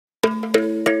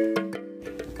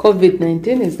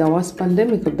COVID-19 is the worst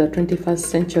pandemic of the 21st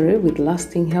century with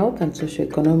lasting health and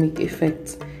socioeconomic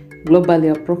effects.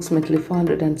 Globally, approximately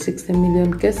 460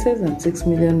 million cases and 6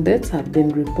 million deaths have been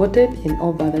reported in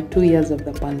over the 2 years of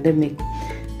the pandemic.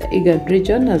 The IGAD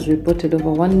region has reported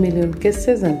over 1 million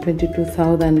cases and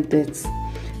 22,000 deaths.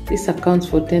 This accounts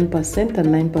for 10%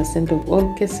 and 9% of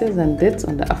all cases and deaths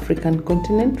on the African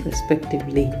continent,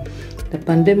 respectively. The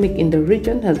pandemic in the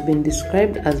region has been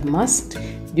described as masked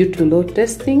due to low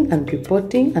testing and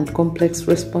reporting and complex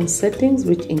response settings,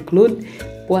 which include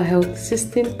poor health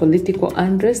system, political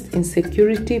unrest,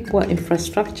 insecurity, poor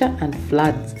infrastructure, and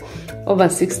floods. Over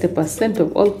 60%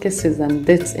 of all cases and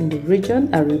deaths in the region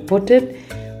are reported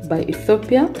by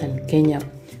Ethiopia and Kenya.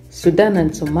 Sudan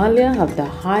and Somalia have the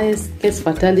highest case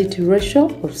fatality ratio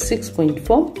of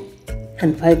 6.4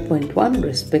 and 5.1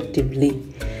 respectively.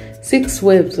 6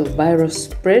 waves of virus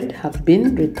spread have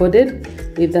been recorded,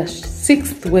 with the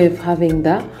 6th wave having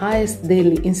the highest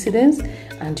daily incidence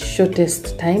and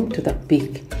shortest time to the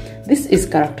peak. This is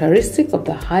characteristic of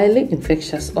the highly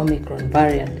infectious Omicron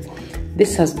variant.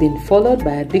 This has been followed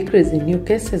by a decrease in new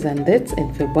cases and deaths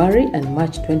in February and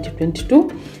March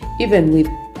 2022, even with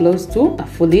close to a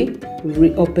fully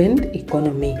reopened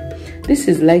economy. This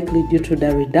is likely due to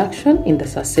the reduction in the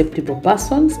susceptible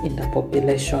persons in the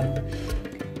population.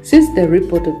 Since the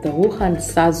report of the Wuhan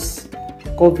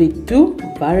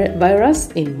SARS-CoV-2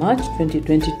 virus in March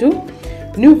 2022,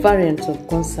 new variants of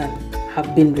concern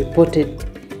have been reported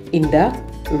in the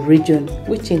region,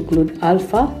 which include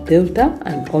Alpha, Delta,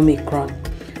 and Omicron.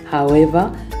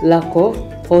 However, lack of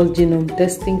whole genome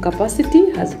testing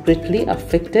capacity has greatly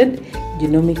affected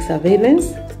genomic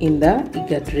surveillance in the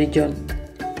IGAD region.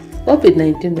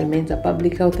 COVID-19 remains a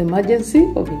public health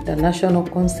emergency of international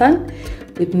concern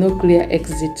with no clear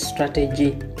exit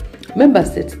strategy. Member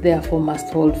states therefore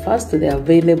must hold fast to the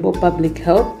available public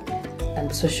health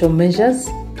and social measures,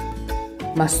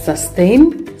 must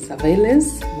sustain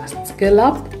surveillance, must scale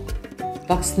up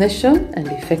vaccination and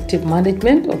effective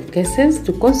management of cases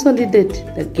to consolidate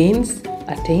the gains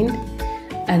attained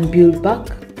and build back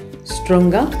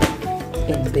stronger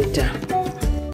and better.